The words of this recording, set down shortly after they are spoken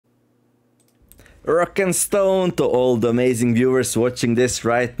Rock and Stone to all the amazing viewers watching this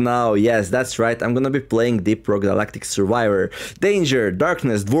right now. Yes, that's right, I'm gonna be playing Deep Rock Galactic Survivor. Danger,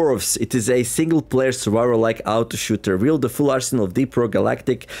 Darkness, Dwarves. It is a single-player survivor-like auto-shooter. Wield the full arsenal of Deep Rock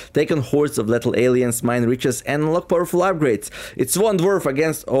Galactic, take on hordes of lethal aliens, mine riches, and unlock powerful upgrades. It's one dwarf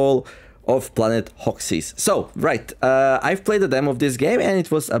against all of planet Hoxes. So, right, I've played the demo of this game and it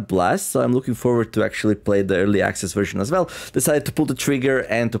was a blast, so I'm looking forward to actually play the early access version as well. Decided to pull the trigger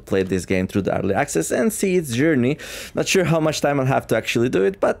and to play this game through the early access and see its journey. Not sure how much time I'll have to actually do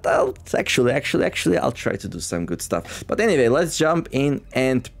it, but I'll actually I'll try to do some good stuff. But anyway, let's jump in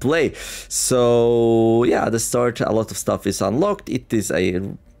and play. So yeah, at the start a lot of stuff is unlocked. It is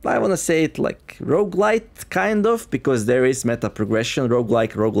I want to say it like roguelite, kind of, because there is meta progression.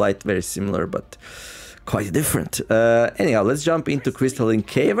 Roguelite, very similar, but quite different. Anyhow, let's jump into Crystalline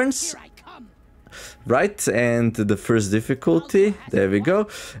Caverns. Right, and the first difficulty, there we go.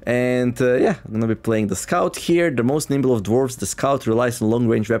 And yeah, I'm gonna be playing the Scout here. The most nimble of dwarves, the Scout relies on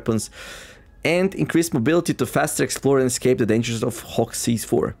long-range weapons and increased mobility to faster explore and escape the dangers of Hoxes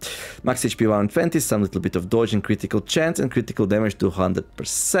 4. Max HP 120, some little bit of dodge and critical chance, and critical damage to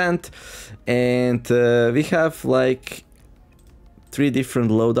 100%. And we have like 3 different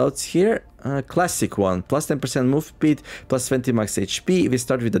loadouts here. Classic one, plus 10% move speed, plus 20 max HP. We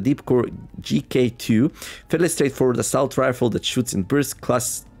start with the Deep Core GK2, fairly straightforward assault rifle that shoots in bursts,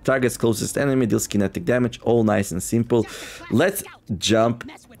 class targets closest enemy, deals kinetic damage, all nice and simple. Let's jump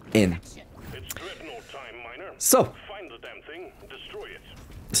in. So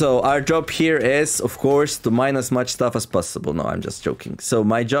our job here is, of course, to mine as much stuff as possible. No, I'm just joking. So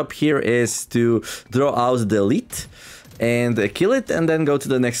my job here is to draw out the elite and kill it and then go to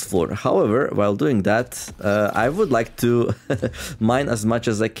the next floor. However, while doing that, I would like to mine as much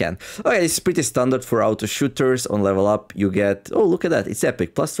as I can. Okay, it's pretty standard for auto shooters. On level up, you get, oh, look at that, it's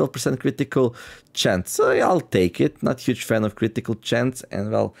epic, plus 12% critical chance. So I'll take it. Not huge fan of critical chance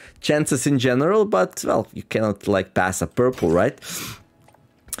and, well, chances in general, but, well, you cannot like pass a purple, right?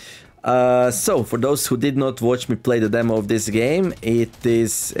 So for those who did not watch me play the demo of this game, it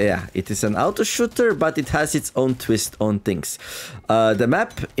is an auto shooter, but it has its own twist on things. The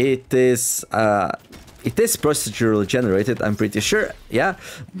map, it is procedurally generated, I'm pretty sure, yeah,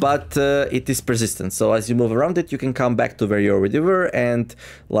 but it is persistent. So as you move around it, you can come back to where you already were, and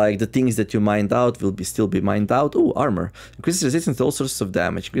like the things that you mined out will still be mined out. Oh, armor. Increases resistance to all sorts of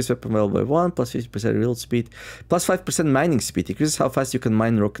damage. Increases weapon level by 1, plus 50% reload speed, plus 5% mining speed. Increases how fast you can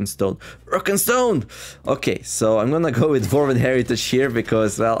mine rock and stone. Rock and stone! Okay, so I'm gonna go with Dwarven Heritage here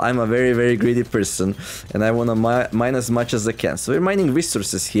because, well, I'm a very, very greedy person and I wanna mine as much as I can. So we're mining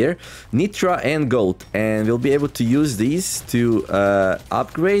resources here, Nitra and gold. And we'll be able to use these to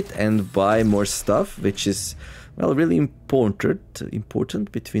upgrade and buy more stuff, which is, well, really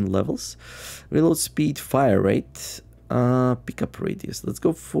important between levels. Reload speed, fire rate, pickup radius. Let's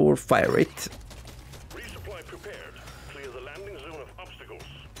go for fire rate. Resupply prepared. Clear the landing zone of obstacles.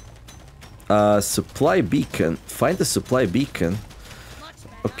 Supply beacon. Find the supply beacon.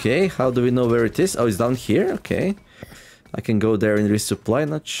 Okay, how do we know where it is? Oh, it's down here. Okay, I can go there and resupply.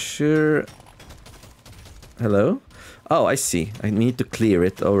 Not sure. Hello? Oh, I see. I need to clear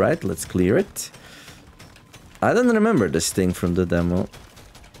it. Alright, let's clear it. I don't remember this thing from the demo.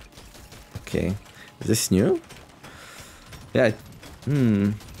 Okay. Is this new? Yeah.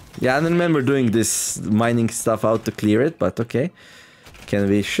 Yeah, I don't remember doing this mining stuff out to clear it, but okay. Can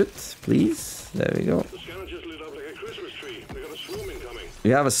we shoot, please? There we go. We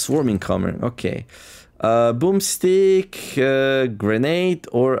have a swarm incoming. Okay. Boomstick, grenade,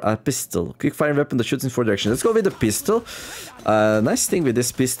 or a pistol. Quick fire weapon that shoots in 4 directions. Let's go with the pistol. Nice thing with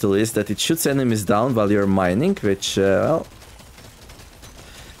this pistol is that it shoots enemies down while you're mining, which, well,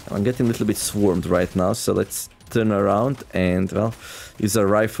 I'm getting a little bit swarmed right now, so let's turn around and, well, use a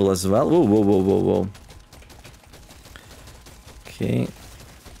rifle as well. Whoa, whoa, whoa, whoa, whoa. Okay.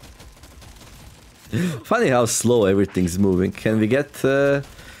 Funny how slow everything's moving. Can we get the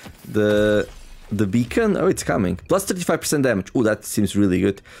beacon? Oh, it's coming. Plus 35% damage. Oh, that seems really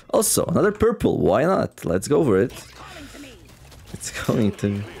good. Also, another purple. Why not? Let's go for it. It's coming to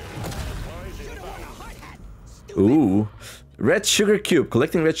me. Ooh. Red sugar cube.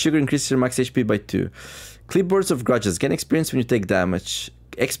 Collecting red sugar increases your max HP by 2. Clipboards of grudges. Gain experience when you take damage.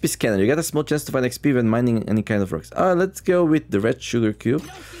 XP scanner. You get a small chance to find XP when mining any kind of rocks. Let's go with the red sugar cube.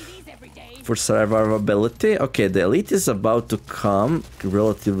 For survivability. Okay, the elite is about to come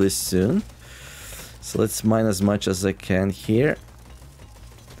relatively soon. So let's mine as much as I can here.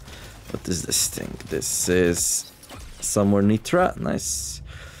 What is this thing? This is some more Nitra. Nice.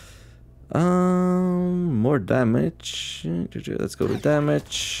 More damage. Let's go with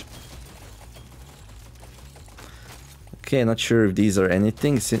damage. Okay, not sure if these are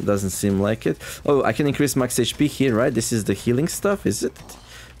anything. It doesn't seem like it. Oh, I can increase max HP here, right? This is the healing stuff, is it?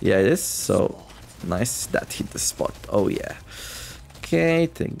 Yeah, it is. So, nice. That hit the spot. Oh, yeah. Okay,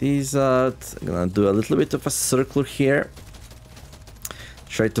 take these out. I'm gonna do a little bit of a circle here.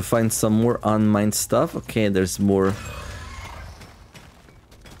 Try to find some more unmined stuff. Okay, there's more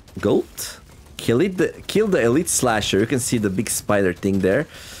gold. Kill the elite slasher. You can see the big spider thing there.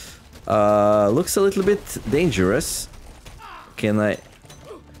 Looks a little bit dangerous. Can I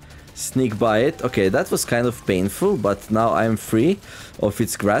sneak by it? Okay, that was kind of painful, but now I'm free of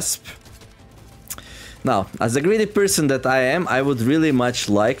its grasp. Now, as a greedy person that I am, I would really much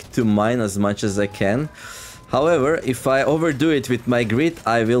like to mine as much as I can. However, if I overdo it with my greed,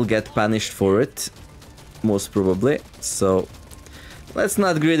 I will get punished for it. Most probably. So, let's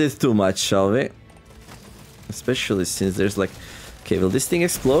not greed it too much, shall we? Especially since there's like... Okay, will this thing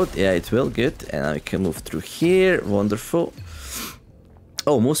explode? Yeah, it will. Good. And I can move through here. Wonderful.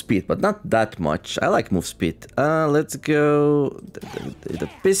 Oh, move speed, but not that much. I like move speed. Let's go... The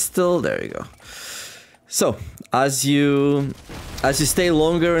pistol. There you go. So, as you stay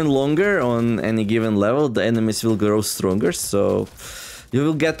longer and longer on any given level, the enemies will grow stronger, so you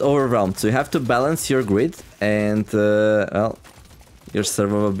will get overwhelmed. So you have to balance your grid and, well, your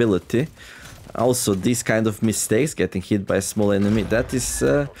survivability. Also, these kind of mistakes, getting hit by a small enemy, that is...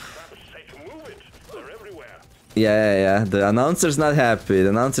 Yeah, the announcer's not happy. The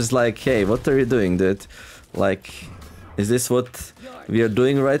announcer's like, hey, what are you doing, dude? Like, is this what we are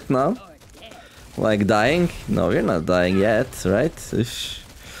doing right now? Like dying? No, we're not dying yet, right? Ish.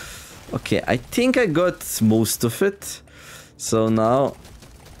 Okay, I think I got most of it. So now...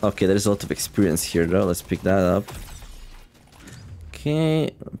 Okay, there's a lot of experience here though. Let's pick that up.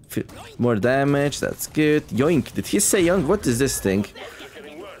 Okay, more damage, that's good. Yoink, did he say yoink? What is this thing?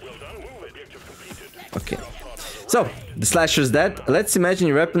 Okay. So, the slasher's dead. Let's imagine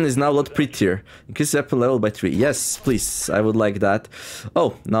your weapon is now a lot prettier. Increase weapon level by 3. Yes, please, I would like that.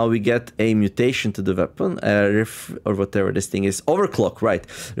 Oh, now we get a mutation to the weapon. Or whatever this thing is. Overclock, right.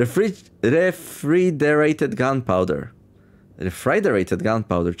 Refrigerated gunpowder. Refrigerated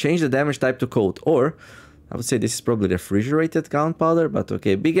gunpowder. Change the damage type to cold. Or, I would say this is probably refrigerated gunpowder, but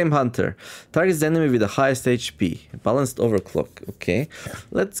okay. Big Game Hunter. Targets the enemy with the highest HP. Balanced overclock. Okay.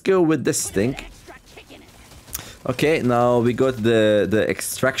 Let's go with this thing. Okay, now we got the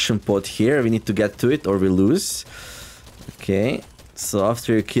extraction pod here. We need to get to it or we lose. Okay, so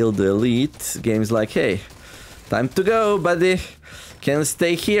after you kill the elite, game's like, hey, time to go, buddy. Can't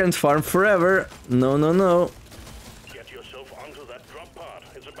stay here and farm forever. No. Get yourself onto that drop pod.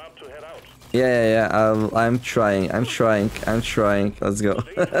 It's about to head out. Yeah. I'm trying. Let's go.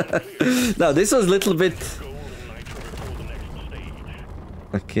 Now, this was a little bit...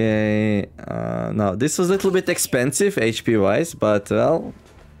 Okay, now this was a little bit expensive HP wise, but well,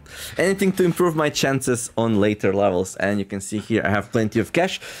 anything to improve my chances on later levels. And you can see here I have plenty of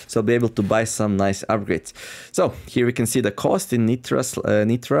cash, so I'll be able to buy some nice upgrades. So here we can see the cost in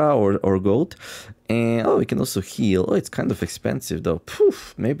Nitra or gold. And oh, we can also heal. Oh, it's kind of expensive though.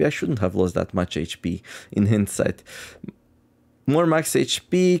 Poof, maybe I shouldn't have lost that much HP in hindsight. More max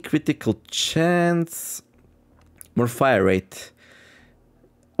HP, critical chance, more fire rate.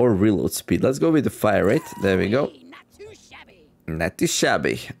 Or reload speed. Let's go with the fire rate. There we go. Not too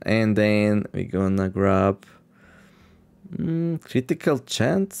shabby. And then we're gonna grab critical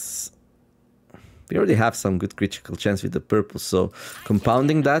chance. We already have some good critical chance with the purple, so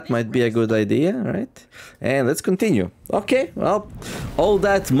compounding that might be a good idea, right? And let's continue. Okay, well, all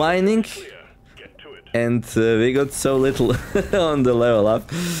that mining, and we got so little on the level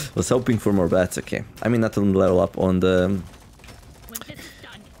up. Was hoping for more bats. Okay, I mean not on the level up, on the...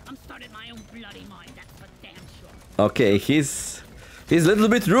 Okay, he's a little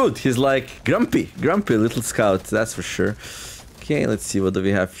bit rude. He's like grumpy little scout, that's for sure. Okay, let's see, what do we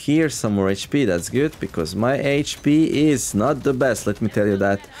have here? Some more HP, that's good, because my HP is not the best, let me tell you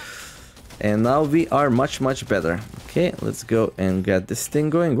that. And now we are much better. Okay, let's go and get this thing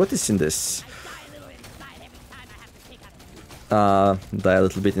going. What is in this? Die a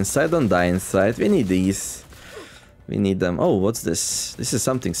little bit inside, don't die inside. We need these. We need them. Oh, what's this? This is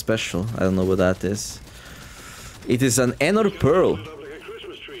something special. I don't know what that is. It is an Enor Pearl.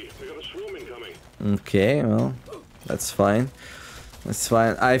 Okay, well, that's fine. That's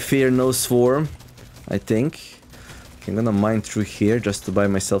fine. I fear no swarm, I think. Okay, I'm gonna mine through here just to buy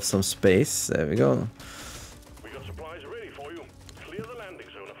myself some space. There we go. We got supplies ready for you. Clear the landing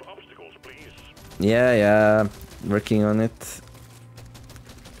zone of obstacles, please. Yeah, working on it.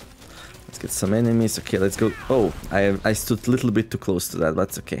 Let's get some enemies. Okay, let's go. Oh, I stood a little bit too close to that, but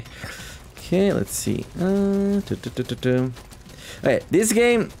that's okay. Okay, let's see. Okay, this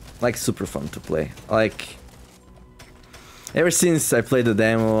game, like, super fun to play. Like, ever since I played the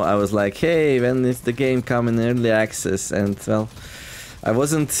demo, I was like, hey, when is the game coming in early access? And, well, I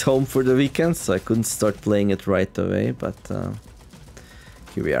wasn't home for the weekend, so I couldn't start playing it right away, but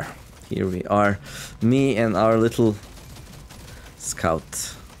here we are. Here we are. Me and our little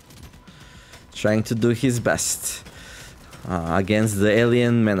scout. Trying to do his best. Against the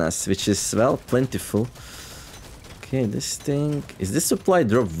alien menace, which is, well, plentiful. Okay, this thing... Is this supply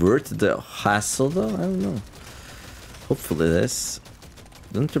drop worth the hassle, though? I don't know. Hopefully it is.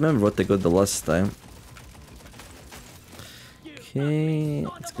 Don't remember what I got the last time. Okay,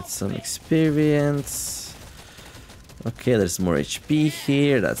 let's get some experience. Okay, there's more HP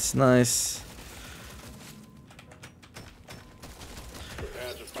here, that's nice.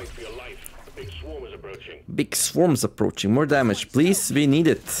 Big swarms approaching. More damage, please. We need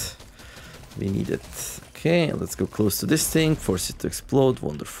it. We need it. Okay, let's go close to this thing. Force it to explode.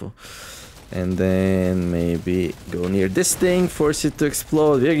 Wonderful. And then maybe go near this thing. Force it to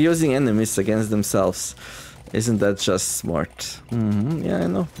explode. We're using enemies against themselves. Isn't that just smart? Yeah, I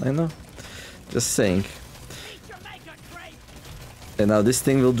know. I know. Just saying. And now this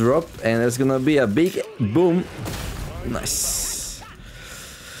thing will drop. And there's gonna be a big boom. Nice.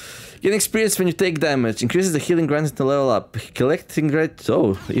 Gain experience when you take damage. Increases the healing granted to level up. Collecting rate.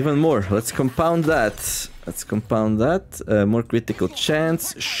 Oh, even more. Let's compound that. Let's compound that. More critical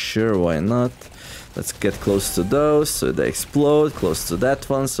chance. Sure, why not? Let's get close to those so they explode. Close to that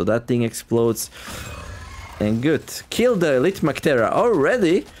one so that thing explodes. And good. Kill the elite Mactera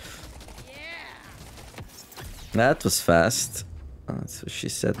already. That was fast. That's what she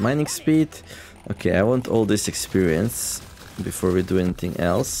said. Mining speed. Okay, I want all this experience before we do anything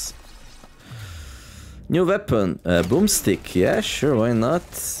else. New weapon, boomstick, yeah, sure, why not?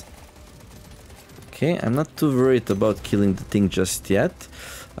 Okay, I'm not too worried about killing the thing just yet.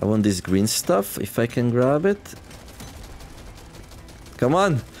 I want this green stuff, if I can grab it. Come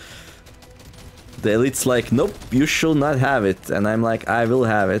on! The elite's like, nope, you shall not have it. And I'm like, I will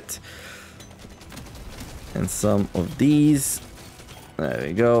have it. And some of these. There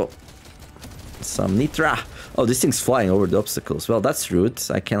we go. Some nitra. Oh, this thing's flying over the obstacles. Well, that's rude.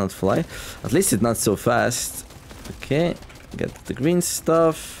 I cannot fly. At least it's not so fast. Okay, get the green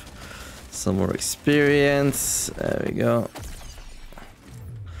stuff. Some more experience. There we go.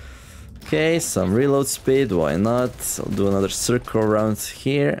 Okay, some reload speed. Why not? I'll do another circle around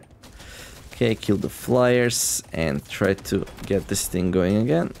here. Okay, kill the flyers and try to get this thing going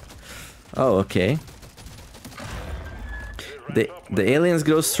again. Oh, okay. The aliens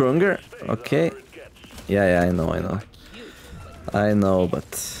grow stronger. Okay. Yeah, I know. I know,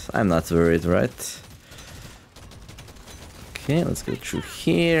 but I'm not worried, right? Okay, let's go through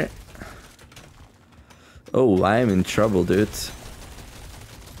here. Oh, I'm in trouble, dude.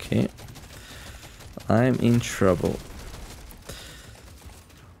 Okay. I'm in trouble.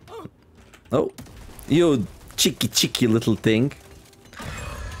 Oh, you cheeky little thing.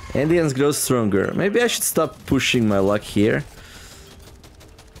 Aliens grow stronger. Maybe I should stop pushing my luck here.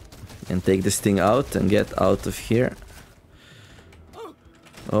 And take this thing out and get out of here.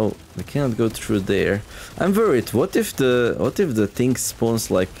 Oh, we cannot go through there. I'm worried. What if the thing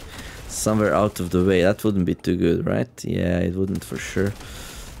spawns like somewhere out of the way? That wouldn't be too good, right? Yeah, it wouldn't for sure.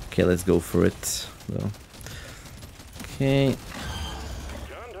 Okay, let's go for it. So. Okay.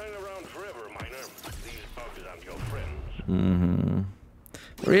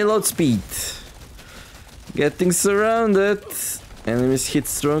 Reload speed. Getting surrounded. Enemies hit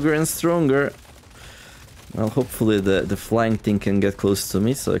stronger and stronger. Well, hopefully the flying thing can get close to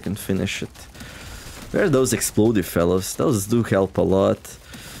me so I can finish it. Where are those explosive fellows? Those do help a lot.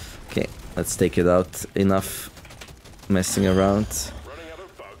 Okay, let's take it out. Enough messing around.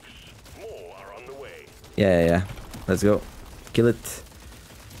 Yeah. Let's go. Kill it.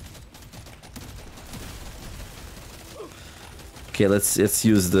 Okay, let's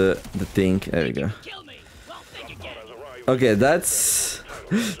use the thing. There we go. Okay, that's...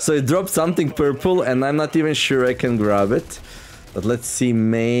 So it dropped something purple and I'm not even sure I can grab it. But let's see,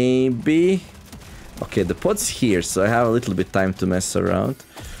 maybe... Okay, the pod's here, so I have a little bit time to mess around.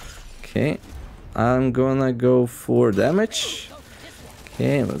 Okay, I'm gonna go for damage.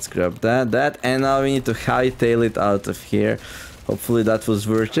 Okay, let's grab that, and now we need to hightail it out of here. Hopefully that was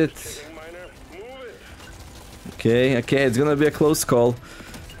worth it. Okay, it's gonna be a close call.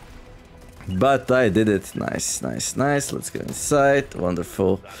 But I did it. Nice. Let's go inside.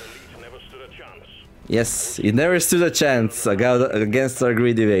 Wonderful. Yes, it never stood a chance against our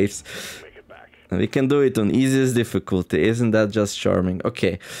greedy waves. And we can do it on easiest difficulty. Isn't that just charming?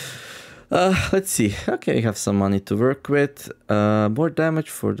 Okay. Let's see. Okay, we have some money to work with. More damage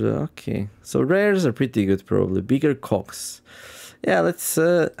for the... Okay. So rares are pretty good probably. Bigger cogs. Yeah, let's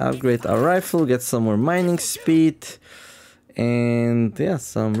upgrade our rifle, get some more mining speed. And yeah,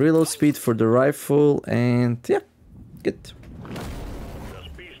 some reload speed for the rifle. And yeah, good.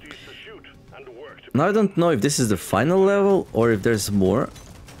 Now I don't know if this is the final level or if there's more.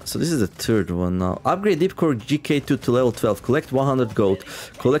 So this is the third one now. Upgrade Deep Core GK2 to level 12. Collect 100 gold.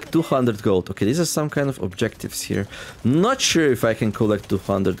 Collect 200 gold. Okay, these are some kind of objectives here. Not sure if I can collect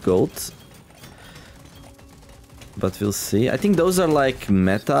 200 gold. But we'll see. I think those are like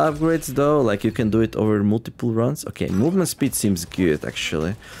meta upgrades though. Like you can do it over multiple runs. Okay, movement speed seems good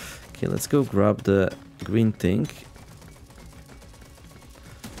actually. Okay, let's go grab the green thing.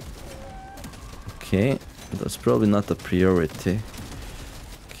 Okay, that's probably not a priority.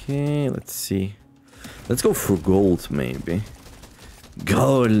 Okay, let's see. Let's go for gold, maybe.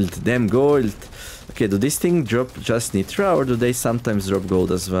 Gold! Damn gold! Okay, do this thing drop just nitra or do they sometimes drop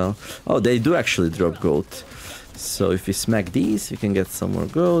gold as well? Oh, they do actually drop gold. So if we smack these, we can get some more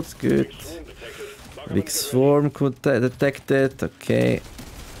gold. Good. Big swarm could detect it. Okay.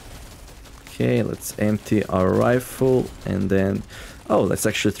 Okay, let's empty our rifle and then... Oh, let's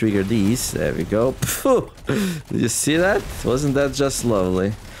actually trigger these. There we go. Did you see that? Wasn't that just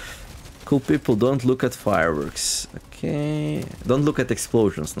lovely? Cool people, don't look at fireworks. Okay. Don't look at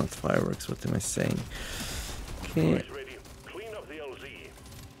explosions, not fireworks. What am I saying? Okay.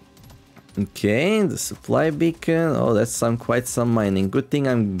 Okay, the supply beacon. Oh, that's quite some mining. Good thing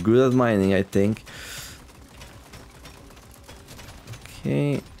I'm good at mining, I think.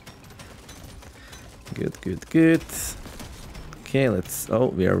 Okay. Good, good, good. Okay, let's... Oh,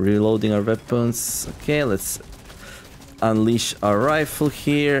 we are reloading our weapons. Okay, let's unleash our rifle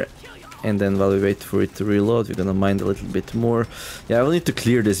here. And then while we wait for it to reload, we're gonna mine a little bit more. Yeah, I will need to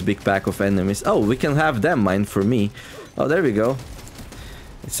clear this big pack of enemies. Oh, we can have them mine for me. Oh, there we go.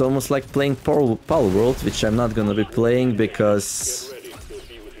 It's almost like playing Pal World, which I'm not gonna be playing because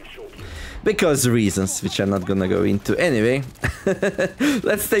reasons, which I'm not gonna go into. Anyway,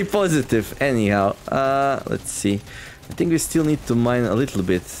 let's stay positive anyhow. Let's see. I think we still need to mine a little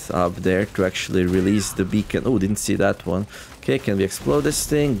bit up there to actually release the beacon. Oh, didn't see that one. Okay, can we explode this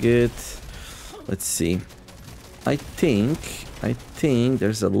thing? Good. Let's see. I think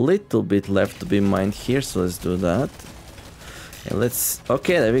there's a little bit left to be mined here, so let's do that. And let's...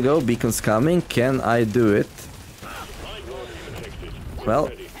 Okay, there we go. Beacon's coming. Can I do it?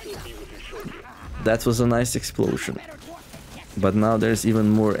 Well, that was a nice explosion. But now there's even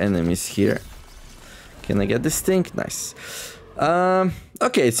more enemies here. Can I get this thing? Nice.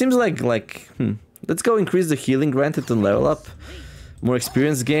 Okay, it seems like let's go increase the healing granted and level up. More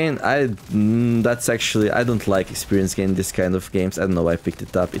experience gain. That's actually... I don't like experience gain in this kind of games. I don't know why I picked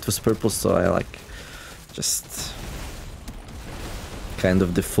it up. It was purple, so I like... just... kind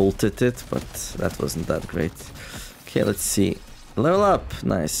of defaulted it, but that wasn't that great. Okay, let's see. Level up.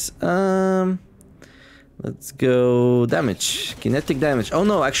 Nice. Let's go... damage. Kinetic damage. Oh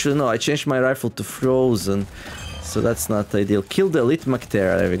no, actually no. I changed my rifle to frozen. So that's not ideal. Kill the elite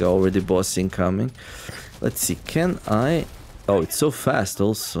Mactera. There we go. Already boss incoming. Let's see. Can I... Oh, it's so fast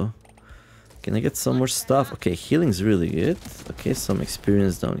also. Can I get some more stuff? Okay, healing's really good. Okay, some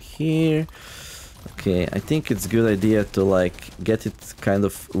experience down here. Okay, I think it's a good idea to like get it kind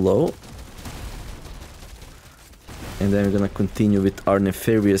of low. And then we're gonna continue with our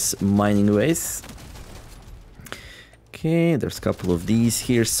nefarious mining ways. Okay, there's a couple of these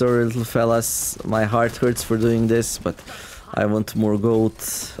here. Sorry, little fellas. My heart hurts for doing this, but I want more gold.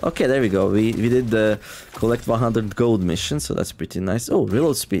 Okay, there we go. We did the collect 100 gold mission, so that's pretty nice. Oh,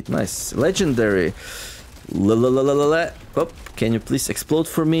 reload speed, nice. Legendary. Oh, can you please explode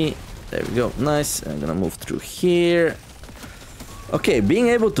for me? There we go, nice. I'm gonna move through here. Okay, being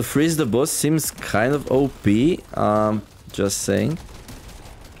able to freeze the boss seems kind of OP. Just saying.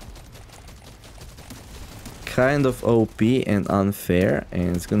 Kind of OP and unfair,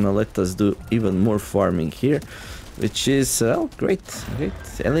 and it's gonna let us do even more farming here, which is great. Great.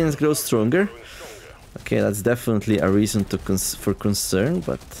 Aliens grow stronger. Okay, that's definitely a reason to for concern,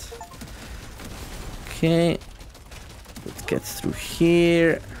 but okay. Let's get through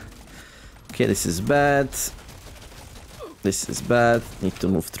here. Okay, this is bad. This is bad. Need to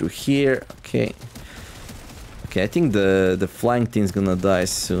move through here. Okay. Okay, I think the flying thing's gonna die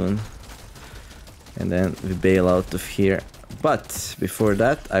soon. And then we bail out of here. But before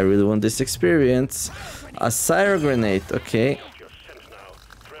that, I really want this experience. A Syro grenade, okay.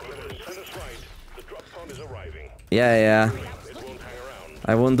 Yeah.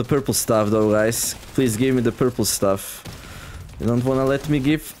 I want the purple stuff though, guys. Please give me the purple stuff. You don't wanna let me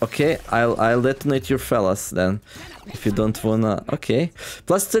give? Okay, I'll detonate your fellas then. If you don't wanna... Okay.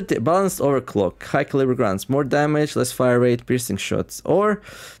 Plus 30, balanced overclock. High caliber grunts. More damage, less fire rate, piercing shots. Or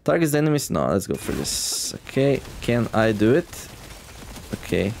targets the enemies. No, let's go for this. Okay, can I do it?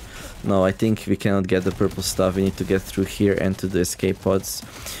 Okay. No, I think we cannot get the purple stuff. We need to get through here and to the escape pods.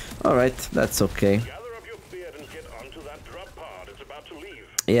 Alright, that's okay.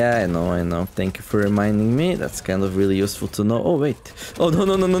 Yeah, I know. Thank you for reminding me. That's kind of really useful to know. Oh, wait. Oh,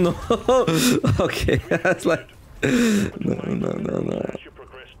 no. Okay, that's like... No.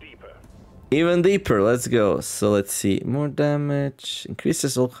 Even deeper, let's go. So, let's see. More damage.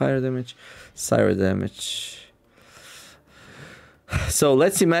 Increases all higher damage. Cyber damage. So,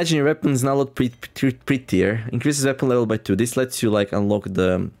 let's imagine your weapon is now a lot prettier. Increases weapon level by 2. This lets you, like, unlock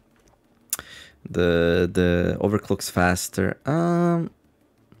the overclocks faster.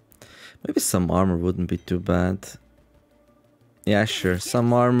 Maybe some armor wouldn't be too bad. Yeah, sure.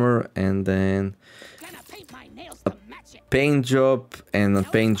 Some armor and then a paint job and a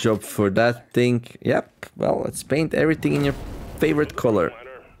paint job for that thing. Yep. Well, let's paint everything in your favorite color.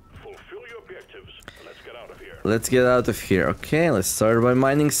 Let's get out of here. Okay, let's start by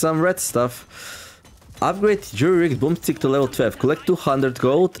mining some red stuff. Upgrade Jury Rigged Boomstick to level 12. Collect 200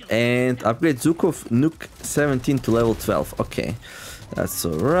 gold and upgrade Zukov Nuke 17 to level 12. Okay. That's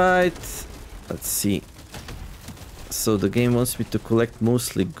alright. Let's see. So the game wants me to collect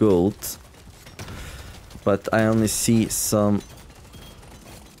mostly gold. But I only see some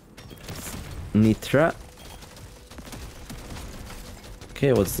Nitra.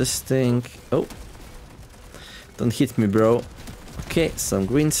 Okay, what's this thing? Oh. Don't hit me, bro. Okay, some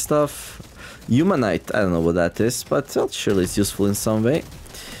green stuff. Humanite, I don't know what that is, but well, surely it's useful in some way.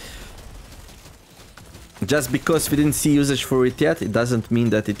 Just because we didn't see usage for it yet, it doesn't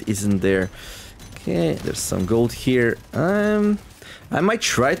mean that it isn't there. Okay, there's some gold here. I might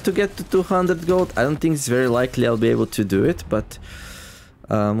try to get to 200 gold. I don't think it's very likely I'll be able to do it, but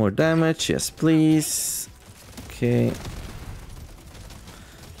more damage, yes please. Okay.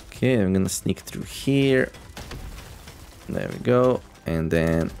 Okay, I'm gonna sneak through here. There we go. And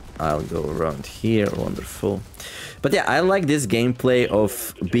then I'll go around here. Wonderful. But yeah, I like this gameplay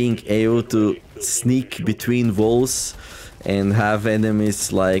of being able to sneak between walls and have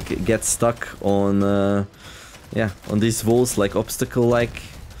enemies like get stuck on yeah, on these walls like obstacle like.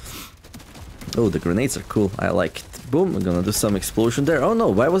 Oh, the grenades are cool. I like it. Boom, I'm gonna do some explosion there. Oh no,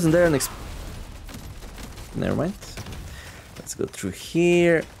 why wasn't there an never mind. Let's go through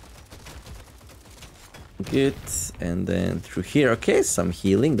here. Good. And then through here. Okay, some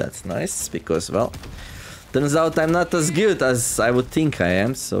healing. That's nice because, well, turns out I'm not as good as I would think I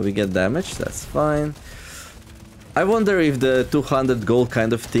am. So we get damage. That's fine. I wonder if the 200 gold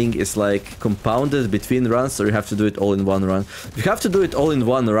kind of thing is like compounded between runs or you have to do it all in one run. If you have to do it all in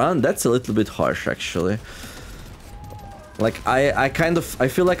one run, that's a little bit harsh actually. Like I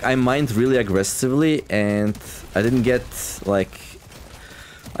feel like I mined really aggressively and I didn't get like,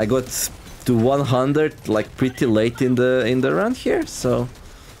 I got to 100 like pretty late in the run here, so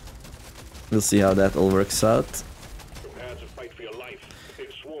we'll see how that all works out.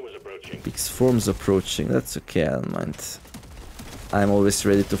 Big swarm's approaching. That's okay, I don't mind. I'm always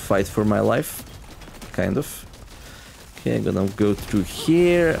ready to fight for my life, kind of. Okay, I'm gonna go through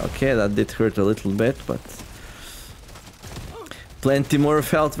here. Okay, that did hurt a little bit, but plenty more of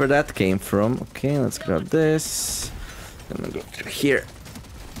health where that came from. Okay, let's grab this. I'm gonna go through here.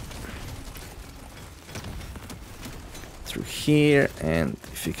 Through here, and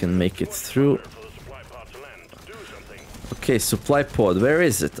if you can make it through. Okay, supply pod, where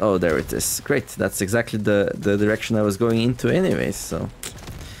is it? Oh, there it is. Great, that's exactly the direction I was going into anyways, so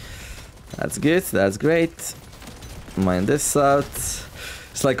that's good, that's great. Mine this out.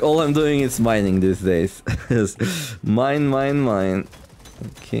 It's like all I'm doing is mining these days. Mine.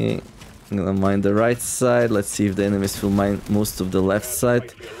 Okay, I'm gonna mine the right side. Let's see if the enemies will mine most of the left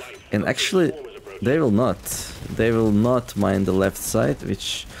side. And actually, they will not. They will not mine the left side,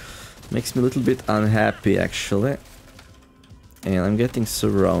 which makes me a little bit unhappy actually. And I'm getting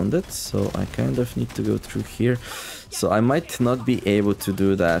surrounded, so I kind of need to go through here. So I might not be able to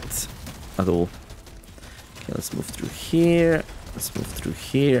do that at all. Okay, let's move through here. Let's move through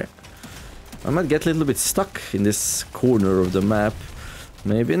here. I might get a little bit stuck in this corner of the map.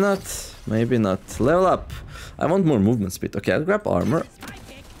 Maybe not. Maybe not. Level up. I want more movement speed. Okay, I'll grab armor.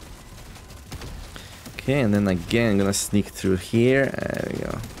 Okay, and then again I'm gonna sneak through here. There we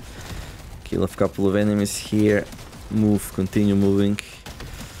go. Kill a couple of enemies here. Move, continue moving.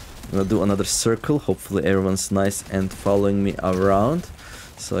 I'm gonna do another circle. Hopefully everyone's nice and following me around,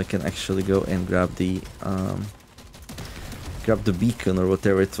 so I can actually go and grab the grab the beacon or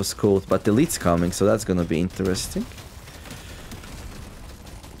whatever it was called, but the elite's coming, so that's gonna be interesting.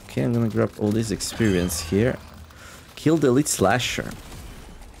 Okay, I'm gonna grab all this experience here. Kill the elite slasher.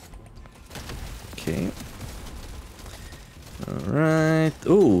 Okay. Alright.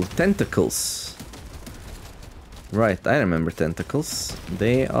 Ooh, tentacles. Right, I remember tentacles.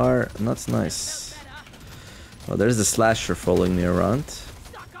 They are not nice. Oh, there's the slasher following me around.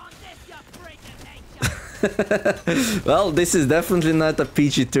 Well, this is definitely not a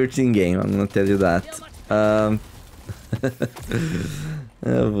PG-13 game, I'm gonna tell you that.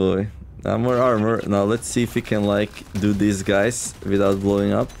 Oh boy. More armor. Now let's see if we can like do these guys without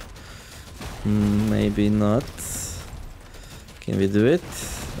blowing up. Maybe not. Can we do it?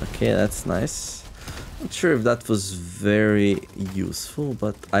 Okay, that's nice. Not sure if that was very useful,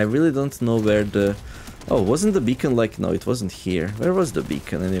 but I really don't know where the... Oh, wasn't the beacon like... No, it wasn't here. Where was the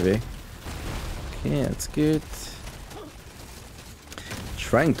beacon anyway? Okay, that's good.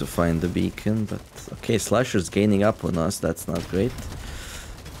 Trying to find the beacon, but... Okay, Slasher's gaining up on us. That's not great.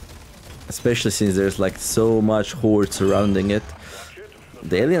 Especially since there's like so much horde surrounding it.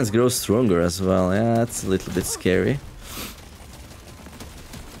 The aliens grow stronger as well. Yeah, that's a little bit scary.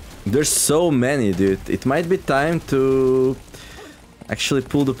 There's so many, dude. It might be time to actually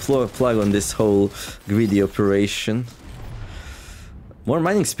pull the plug on this whole greedy operation. More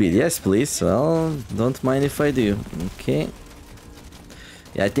mining speed, yes please. Well, don't mind if I do. Okay.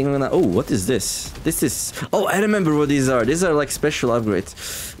 Yeah, I think I'm gonna... Oh, what is this? This is... Oh, I remember what these are. These are like special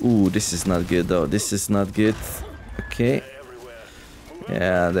upgrades. Ooh, this is not good though. This is not good. Okay.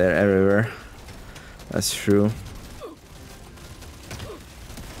 Yeah, they're everywhere. That's true.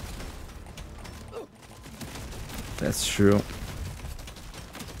 That's true.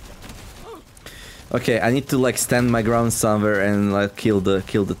 Okay, I need to like stand my ground somewhere and like kill the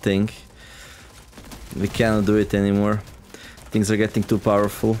thing. We cannot do it anymore. Things are getting too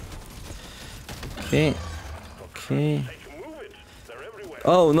powerful. Okay. Okay.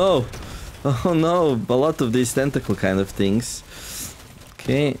 Oh no! Oh no! A lot of these tentacle kind of things.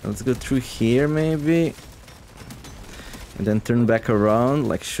 Okay, let's go through here maybe. And then turn back around,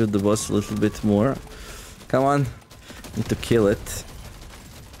 like shoot the boss a little bit more. Come on. Need to kill it.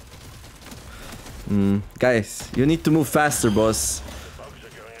 Guys, you need to move faster, boss.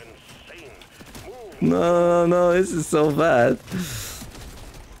 No, no, this is so bad.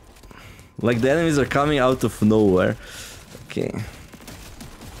 Like the enemies are coming out of nowhere. Okay.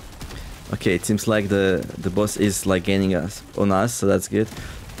 Okay, it seems like the boss is like gaining us on us, so that's good.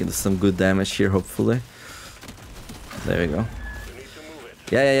 Can do some good damage here, hopefully. There we go.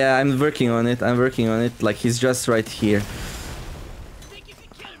 Yeah, I'm working on it. I'm working on it. Like he's just right here.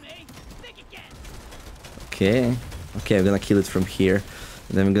 Okay. Okay, I'm gonna kill it from here.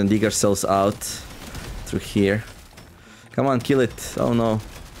 And then we're gonna dig ourselves out through here. Come on, kill it. Oh no.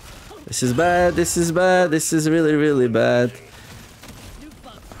 This is bad. This is bad. This is really, really bad.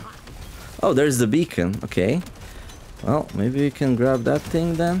 Oh, there's the beacon. Okay. Well, maybe we can grab that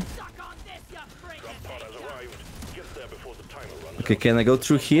thing then. Okay, can I go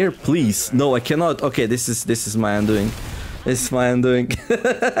through here? Please. No, I cannot. Okay, this is my undoing. This is my undoing.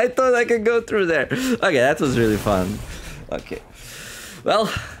 I thought I could go through there. Okay, that was really fun. Okay.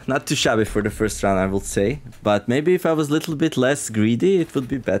 Well, not too shabby for the first round, I will say. But maybe if I was a little bit less greedy, it would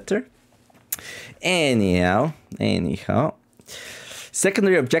be better. Anyhow.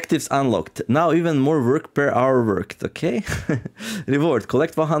 Secondary objectives unlocked. Now even more work per hour worked, okay? Reward,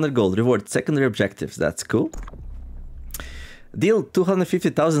 collect 100 gold. Reward, secondary objectives, that's cool. Deal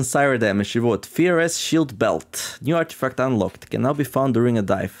 250,000 Sire damage. Reward, Fearless Shield Belt. New artifact unlocked. Can now be found during a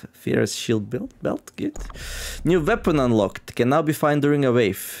dive. Fearless Shield Belt, good. New weapon unlocked. Can now be found during a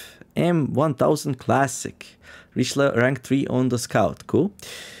wave. M1000 Classic. Reach rank 3 on the Scout, cool.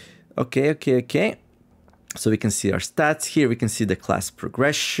 Okay. So we can see our stats here. We can see the class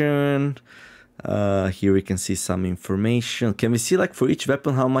progression. Here we can see some information. Can we see like for each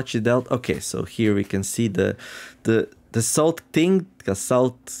weapon how much it dealt? Okay, so here we can see the assault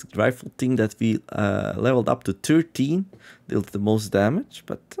rifle thing that we leveled up to 13 dealt the most damage,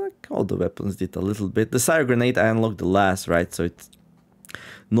 but like all the weapons did a little bit. The Sire Grenade I unlocked the last, right? So it's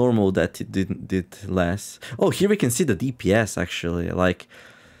normal that it did less. Oh, here we can see the DPS actually, like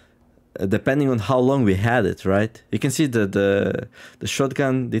depending on how long we had it, right? You can see the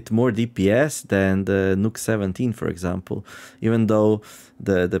shotgun did more DPS than the Nuke 17, for example. Even though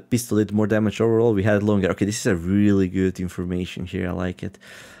the pistol did more damage overall, we had it longer. Okay, this is a really good information here. I like it.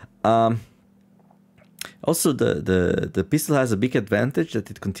 Also, the pistol has a big advantage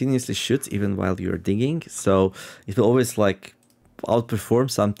that it continuously shoots even while you're digging. So it will always like outperform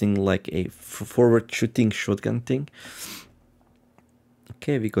something like a forward shooting shotgun thing.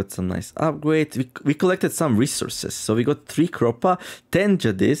 Okay, we got some nice upgrades. We collected some resources. So we got 3 Croppa, 10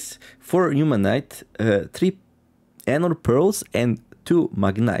 Jadis, 4 Humanite, 3 Anor Pearls, and 2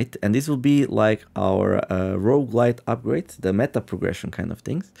 Magnite. And this will be like our roguelite upgrade, the meta progression kind of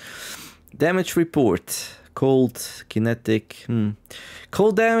things. Damage report. Cold, kinetic.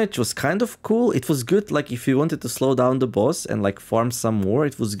 Cold damage was kind of cool. It was good, like if you wanted to slow down the boss and like farm some more,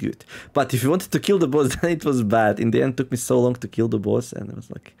 it was good. But if you wanted to kill the boss, then it was bad. In the end, it took me so long to kill the boss, and it was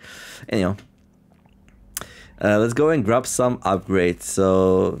like, anyhow. Let's go and grab some upgrades.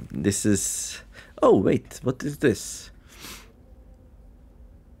 So this is. Oh wait, what is this?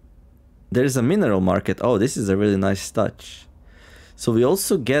 There is a mineral market. Oh, this is a really nice touch. So we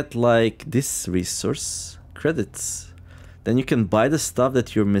also get like this resource credits. Then you can buy the stuff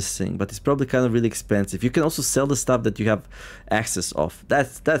that you're missing, but it's probably kind of really expensive. You can also sell the stuff that you have access of.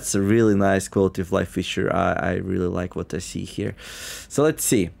 That's a really nice quality of life feature. I really like what I see here. So let's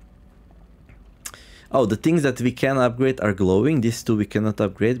see. Oh, the things that we can upgrade are glowing. These 2 we cannot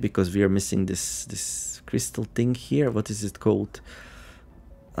upgrade because we are missing this crystal thing here. What is it called?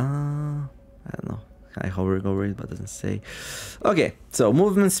 I don't know. I hovering over it, but doesn't say. Okay, so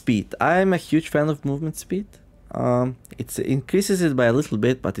movement speed. I'm a huge fan of movement speed. It increases it by a little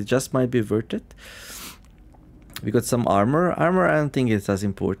bit, but it just might be worth it. We got some armor. Armor, I don't think it's as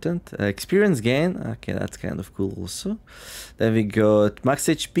important. Experience gain. Okay, that's kind of cool also. Then we got max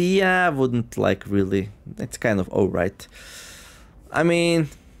HP. Yeah, I wouldn't like really. It's kind of alright. I mean,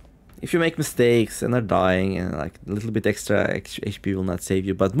 if you make mistakes and are dying, and like a little bit extra HP will not save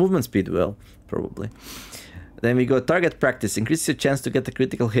you, but movement speed will, probably. Then we go target practice. Increase your chance to get a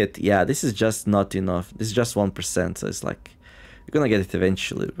critical hit. Yeah, this is just not enough. This is just 1%, so it's like, you're gonna get it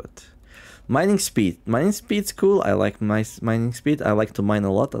eventually, but... Mining speed. Mining speed's cool. I like my mining speed. I like to mine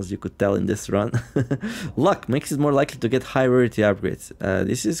a lot, as you could tell in this run. Luck makes it more likely to get high rarity upgrades.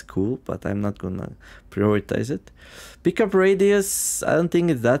 This is cool, but I'm not gonna prioritize it. Pickup radius, I don't think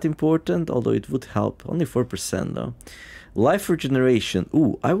it's that important, although it would help. Only 4% though. Life regeneration.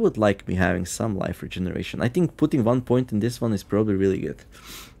 Ooh, I would like me having some life regeneration. I think putting 1 point in this one is probably really good.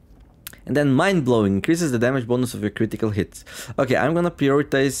 And then mind blowing increases the damage bonus of your critical hits. Okay, I'm gonna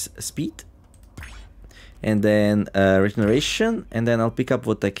prioritize speed. And then regeneration, and then I'll pick up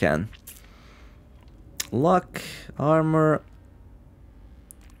what I can. Luck, armor.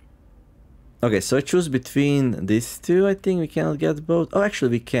 Okay, so I choose between these 2. I think we cannot get both. Oh,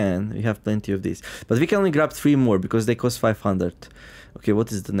 actually we can. We have plenty of these. But we can only grab 3 more because they cost 500. Okay,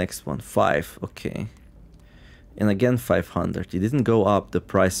 what is the next one? 5. Okay. And again 500. It didn't go up the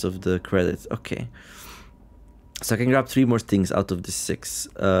price of the credits. Okay. So I can grab 3 more things out of the 6.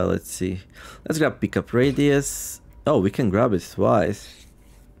 Let's see. Let's grab pickup radius. Oh, we can grab it twice.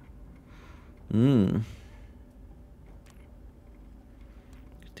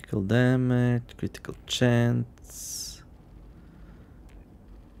 Critical damage, critical chance.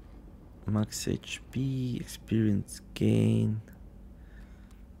 Max HP, experience gain.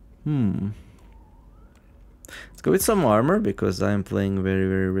 Let's go with some armor because I'm playing very,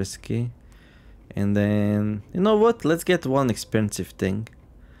 very risky. And then, you know what? Let's get one expensive thing.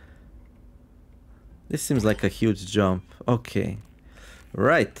 This seems like a huge jump. Okay.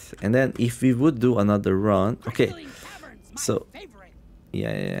 Right. And then if we would do another run. Okay. So,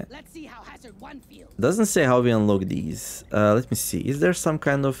 yeah. Doesn't say how we unlock these. Let me see. Is there some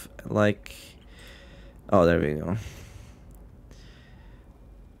kind of like... Oh, there we go.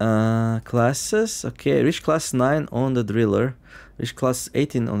 Classes. Okay. Reach class 9 on the driller. Reach class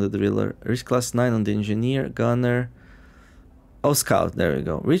 18 on the driller. Reach class 9 on the engineer, gunner. Oh, scout. There we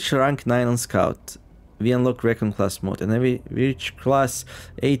go. Reach rank 9 on scout. We unlock recon class mode. And then we reach class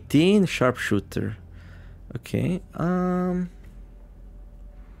 18 sharpshooter. Okay. Oh,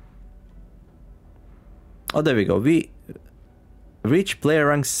 there we go. We reach player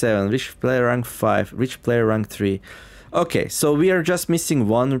rank 7. Reach player rank 5. Reach player rank 3. Okay, so we are just missing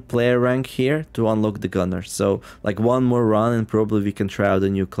 1 player rank here to unlock the gunner. So like 1 more run and probably we can try out a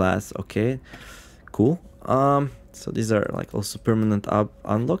new class. Okay, cool. So these are like also permanent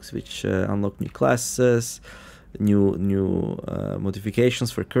unlocks, which unlock new classes, new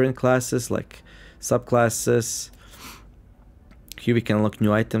modifications for current classes like subclasses. Here we can unlock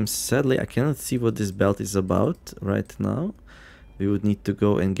new items. Sadly, I cannot see what this belt is about right now. We would need to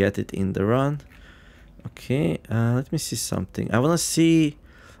go and get it in the run. Okay, let me see something. I wanna see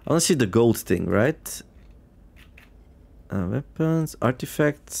the gold thing, right? Weapons,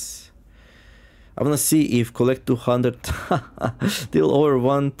 artifacts. I wanna see if collect 200 deal over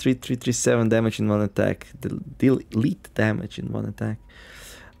 13337 damage in one attack. Deal elite damage in one attack.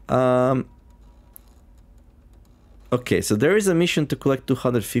 Okay, so there is a mission to collect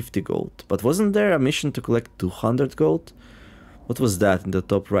 250 gold. But wasn't there a mission to collect 200 gold? What was that in the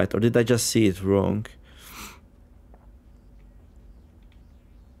top right? Or did I just see it wrong?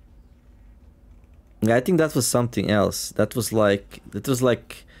 Yeah, I think that was something else. That was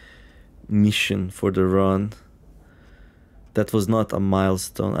like mission for the run. That was not a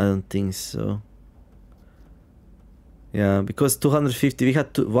milestone. I don't think so. Yeah, because 250, we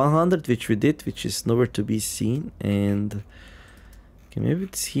had 100, which we did, which is nowhere to be seen. And okay, maybe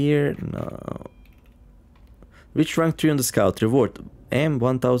it's here. No. Reach rank 3 on the scout. Reward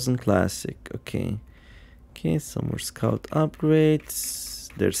M1000 classic. Okay. Okay, some more scout upgrades.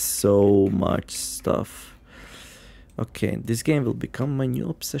 There's so much stuff. Okay, this game will become my new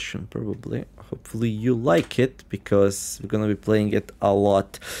obsession, probably. Hopefully you like it, because we're gonna be playing it a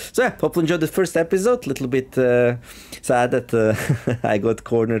lot. So yeah, hope you enjoyed the first episode. Little bit sad that I got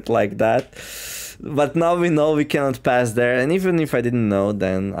cornered like that. But now we know we cannot pass there, and even if I didn't know,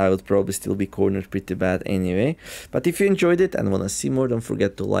 then I would probably still be cornered pretty bad anyway. But if you enjoyed it and want to see more, don't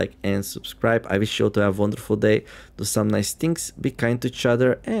forget to like and subscribe. I wish you all to have a wonderful day, do some nice things, be kind to each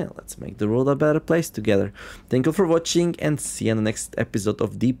other, and let's make the world a better place together. Thank you for watching, and see you in the next episode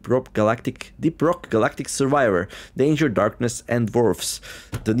of Deep Rock Galactic Survivor, Danger, Darkness, and Dwarfs.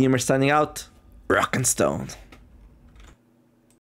 TheNeomare signing out. Rock and Stone.